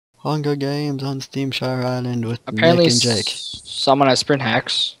Hunger Games on Steamshire Island with Apparently, Nick and Jake. someone has sprint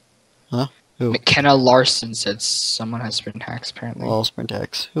hacks. Huh? Who? McKenna Larson said someone has sprint hacks, apparently. All sprint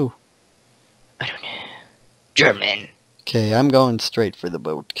X. Who? I don't know. German. Okay, I'm going straight for the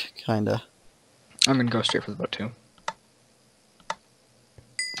boat, kinda. I'm gonna go straight for the boat, too.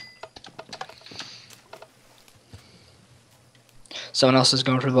 Someone else is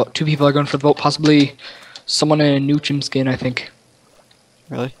going for the boat. 2 people are going for the boat, possibly someone in a Nuchem skin, I think.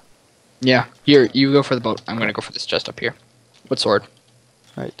 Really? Yeah. Here, you go for the boat. I'm gonna go for this chest up here. What sword?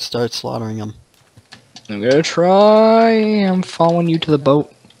 Alright, start slaughtering them. I'm gonna try. I'm following you to the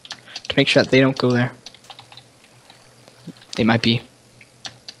boat to make sure that they don't go there. They might be.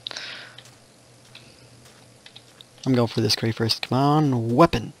 I'm going for this crate first. Come on,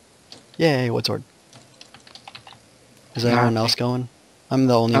 weapon! Yay, what sword? Is anyone else going? I'm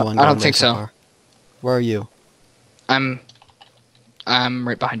the only one going. I don't think so. Far. Where are you? I'm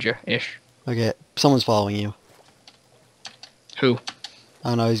right behind you, ish. Okay, someone's following you. Who? I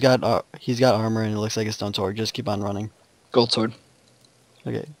don't know, he's got armor and it looks like a stone sword. Just keep on running. Gold sword.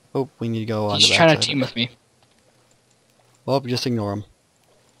 Okay. Oh, we need to go on He's the back trying to side. team with me. Well, just ignore him.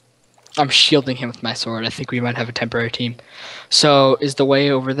 I'm shielding him with my sword. I think we might have a temporary team. So, is the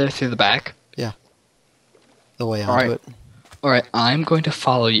way over there through the back? Yeah. The way onto Alright. it. Alright, I'm going to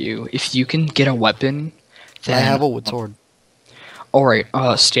follow you. If you can get a weapon, then... I have a wood sword. Alright,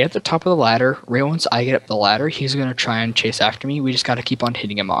 stay at the top of the ladder. Right once I get up the ladder, he's gonna try and chase after me. We just gotta keep on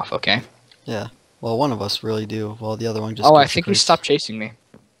hitting him off, okay? Yeah. Well, one of us really do, while the other one just Oh, I goes think for he crates. stopped chasing me.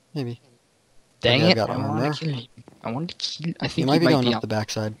 Maybe. Dang Okay, I've it, got I armor. wanted to kill him. I wanted to kill... I He think might he be might going be up on... the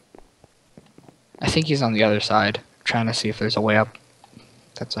backside. I think he's on the other side. Trying to see if there's a way up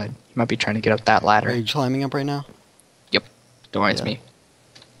that side. He might be trying to get up that Are ladder. you climbing up right now? Yep. Don't worry, it's Yeah. me.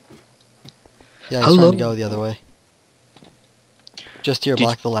 Yeah, he's Hello? trying to go the other way. Just here, Did-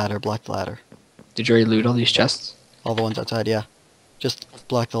 block the ladder, block the ladder. Did you already loot all these chests? All the ones outside, yeah. Just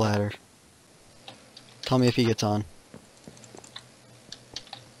block the ladder. Tell me if he gets on.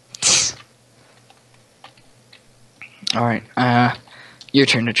 Alright, your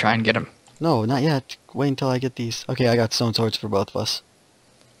turn to try and get him. No, not yet. Wait until I get these. Okay, I got stone swords for both of us.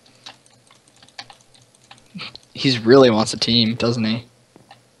 He really wants a team, doesn't he?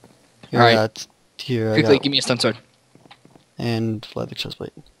 Here, Alright. here, Quickly, I got, give me a stun sword. and leather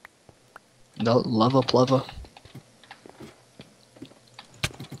chestplate. The lava plava.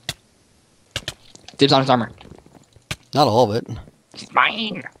 Dibs on his armor. Not all of it. He's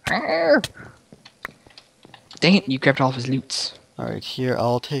mine! Arr! Dang it, you grabbed all of his loots. Alright, here,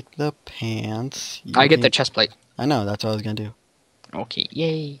 I'll take the pants. You I get the can- chest plate. I know, that's what I was gonna do. Okay,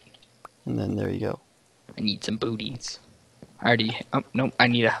 yay. And then there you go. I need some booties. I already... Oh, no, I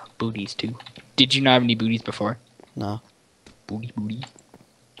need booties too. Did you not have any booties before? No. Booty.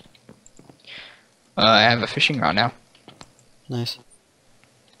 I have a fishing rod now. Nice.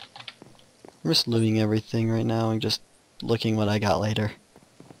 I'm just looting everything right now and just looking what I got later.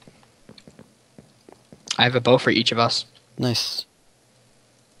 I have a bow for each of us. Nice.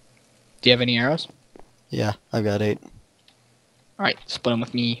 Do you have any arrows? Yeah, I've got 8. Alright, split them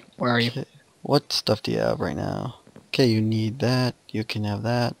with me. Where are you? Okay. What stuff do you have right now? Okay, you need that. You can have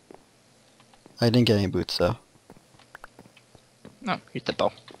that. I didn't get any boots though. No, here's the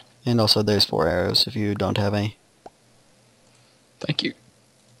bow. And also there's 4 arrows if you don't have any. Thank you.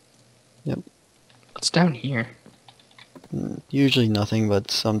 Yep. What's down here? Usually nothing,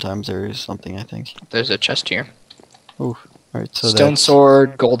 but sometimes there is something, I think. There's a chest here. Ooh. Alright, so Stone that's...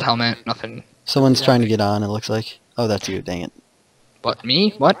 sword, gold helmet, nothing. Someone's trying to get on, it looks like. Oh, that's you, dang it. What,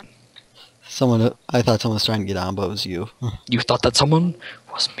 me? What? I thought someone was trying to get on, but it was you. You thought that someone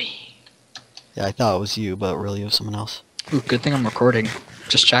was me. Yeah, I thought it was you, but really it was someone else. Ooh, good thing I'm recording.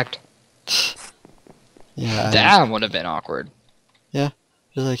 Just checked. Yeah, That would have been awkward.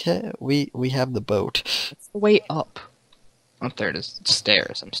 Just like, hey, we have the boat. It's the way up. Up there it is. It's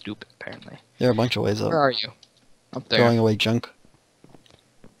stairs. I'm stupid, apparently. There are a bunch of ways up. Where are you? Up there. Throwing away junk.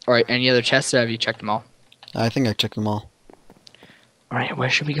 Alright, any other chests or have you checked them all? I think I checked them all. Alright, where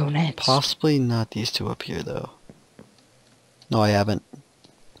should we go next? Possibly not these 2 up here, though. No, I haven't.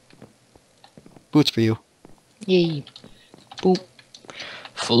 Boots for you. Yay. Boop.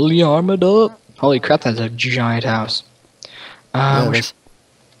 Fully armored up. Holy crap, that's a giant house. Yeah, we should-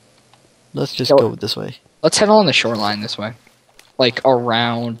 let's just Go- go this way. let's head along the shoreline this way. Like,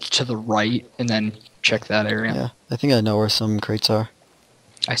 around to the right, and then check that area. Yeah, I think I know where some crates are.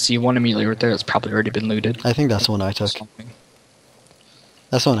 I see one immediately right there that's probably already been looted. I think that's the one I took. Something.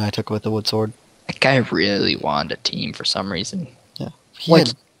 That's the one I took with the wood sword. That guy really wanted a team for some reason. Yeah. He Like,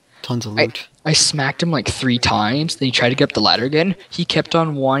 had, tons of loot. I smacked him like 3 times, then he tried to get up the ladder again. He kept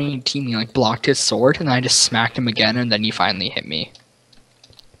on wanting to team me, like blocked his sword, and I just smacked him again, and then he finally hit me.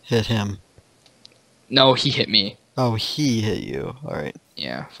 Hit him. No, he hit me. Oh, he hit you. Alright.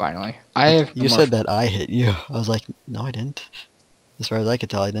 Yeah, finally. I have. You said that I hit you. I was like, no, I didn't. As far as I could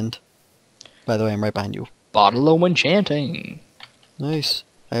tell, I didn't. By the way, I'm right behind you. Bottle of enchanting. Nice.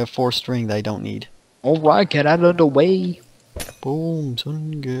 I have 4 string that I don't need. Alright, get out of the way. Boom,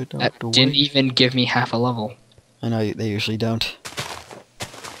 son, get out That the way. didn't even give me half a level. I know, they usually don't.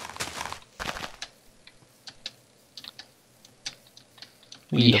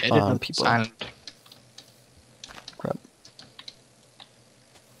 We need to hit find it people. silent. Crap.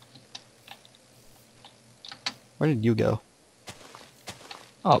 Where did you go?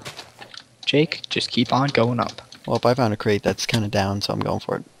 Up. Jake, just keep on going up. Well, if I found a crate that's kind of down, so I'm going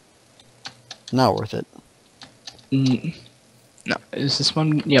for it. Not worth it. No, is this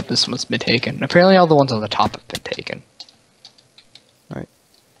one? Yep, this one's been taken. Apparently all the ones on the top have been taken. Alright.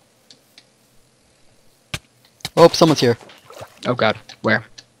 Oh, someone's here. Oh god, where?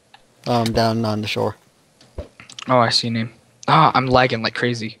 Down on the shore. Oh, I see a name. Ah, I'm lagging like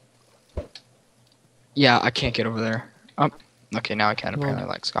crazy. Yeah, I can't get over there. Oh, okay, now I can. Apparently,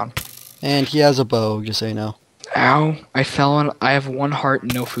 lag's gone. And he has a bow, just so you know. Ow, I fell on. I have 1 heart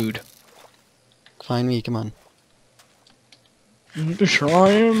and no food. Find me, come on.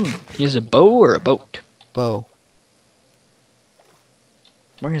 Try him. He has a bow or a boat? Bow.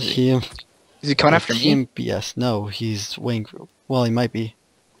 Where is he? Is he coming after me? Yes, no, he's waiting for... Well, he might be.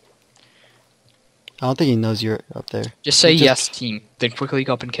 I don't think he knows you're up there. Just say yes, team. Then quickly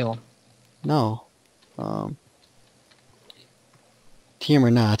go up and kill him. No. Team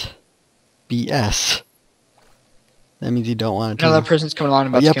or not. BS. That means you don't want to. No, that person's coming along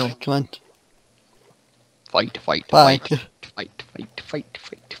and about to kill him. Come on. Fight, fight, Bye. fight, fight, fight, fight,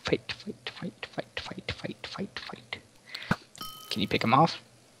 fight, fight, fight, fight, fight, fight, fight, fight, fight. Can you pick him off?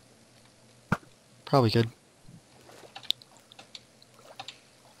 Probably could.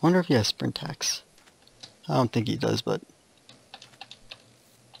 Wonder if he has sprint tax. I don't think he does, but...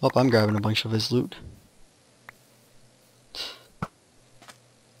 Oh, I'm grabbing a bunch of his loot.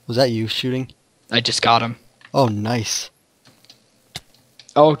 Was that you shooting? I just got him. Oh, nice.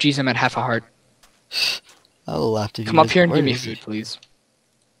 Oh, jeez, I'm at half a heart. I'll laugh to you. Come up here and Where give me is he? food, please.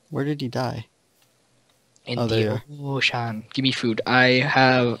 Where did he die? In Oh, there you the are. ocean. Give me food.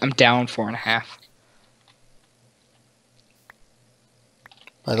 I'm down 4.5.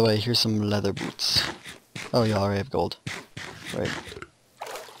 By the way, here's some leather boots. Oh, you already have gold. Right.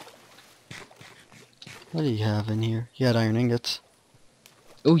 What do you have in here? You had iron ingots.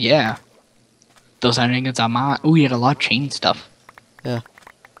 Oh, yeah. Those iron ingots are mine. Oh, you had a lot of chain stuff. Yeah.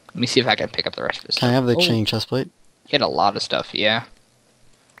 Let me see if I can pick up the rest of this Can I stuff. have the chain chest plate? He had a lot of stuff, yeah.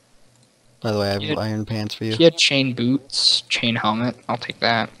 By the way, I have He had- iron pants for you. He had chain boots, chain helmet. I'll take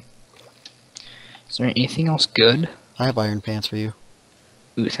that. Is there anything else good? I have iron pants for you.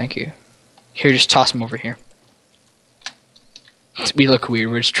 Ooh, thank you. Here, just toss them over here. We look weird.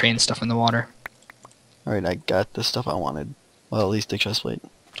 We're just trading stuff in the water. Alright, I got the stuff I wanted. Well, at least the chest plate.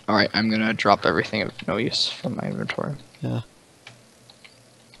 Alright, I'm gonna drop everything of no use from my inventory. Yeah.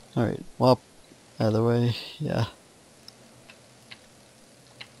 Alright, well, either way, yeah.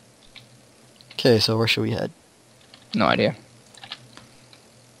 Okay, so where should we head? No idea.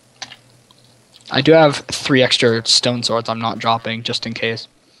 I do have 3 extra stone swords I'm not dropping, just in case.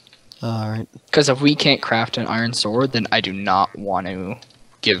 Alright. Because if we can't craft an iron sword, then I do not want to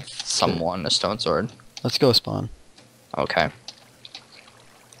give someone a stone sword. Let's go spawn. Okay.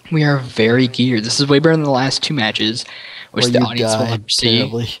 We are very geared. This is way better than the last 2 matches, which Where the you audience will died never see.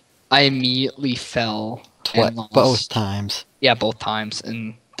 terribly. I immediately fell and lost. Both times. Yeah, both times,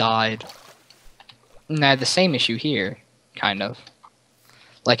 and died. And I had the same issue here, kind of.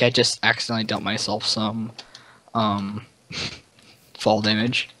 Like, I just accidentally dealt myself some, fall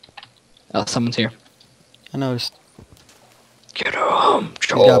damage. Oh, someone's here. I noticed. Get him,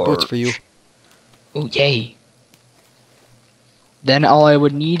 We got boots for you. Oh, yay. Then all I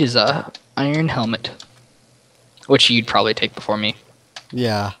would need is a iron helmet. Which you'd probably take before me.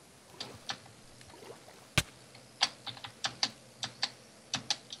 Yeah.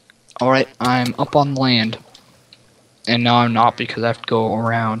 Alright, I'm up on land. And now I'm not because I have to go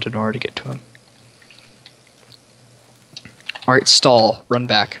around in order to get to him. Alright, stall. Run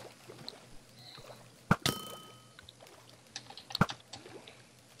back.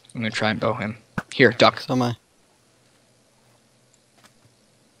 I'm gonna try and bow him. Here, duck. So am I.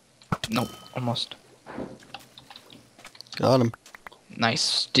 Nope, almost. Got him.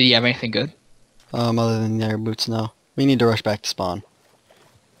 Nice. Did he have anything good? Other than their boots, no. We need to rush back to spawn.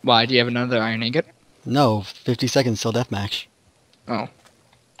 Why? Do you have another iron ingot? No, 50 seconds till deathmatch. Oh.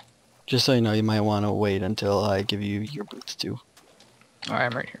 Just so you know, you might want to wait until I give you your boots too.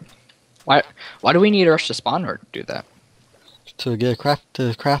 Alright, I'm right here. Why do we need a rush to spawn or do that? To craft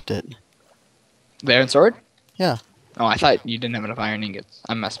it. The iron sword? Yeah. Oh, I thought you didn't have enough iron ingots.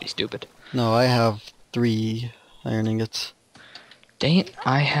 I must be stupid. No, I have 3 iron ingots. Dang it,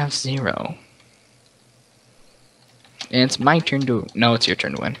 I have 0. And it's my turn to... No, it's your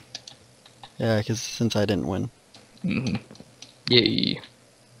turn to win. Yeah, because since I didn't win. Mm-hmm. Yay.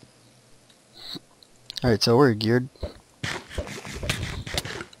 Alright, so we're geared.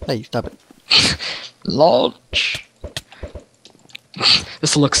 Hey, stop it. Launch.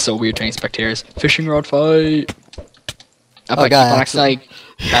 This looks so weird to any spectators. Fishing rod fight. Oh, God, yeah,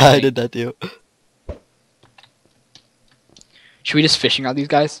 I did that too. Should we just fishing rod these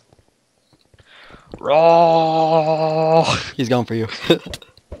guys? Raw. He's going for you.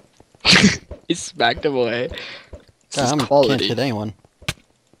 He smacked him away. This is Can't quality. hit anyone.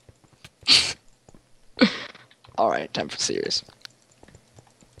 Alright, time for serious.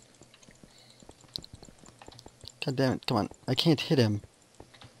 God damn it, come on. I can't hit him.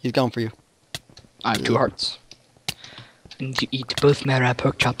 He's going for you. I have 2 hearts. And you eat both Mara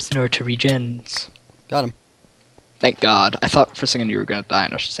pork chops in order to regens. Got him. Thank God. I thought for a second you were gonna die,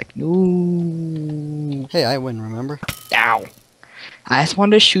 and I was just like, no. Hey, I win, remember? Ow. I just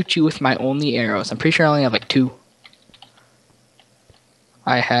wanted to shoot you with my only arrows. I'm pretty sure I only have like 2.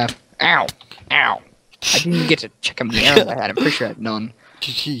 I have... Ow. Ow. I didn't even get to check how many arrows I had. I'm pretty sure I had none.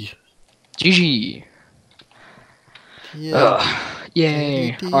 GG. GG. Yeah.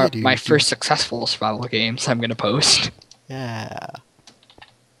 Yay. My first successful survival games I'm gonna post. Yeah.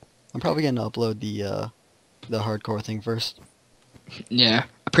 I'm probably gonna upload the hardcore thing first. Yeah.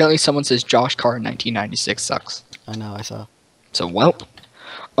 Apparently someone says Josh Carr 1996 sucks. I know, I saw. So, well.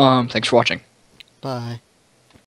 Thanks for watching. Bye.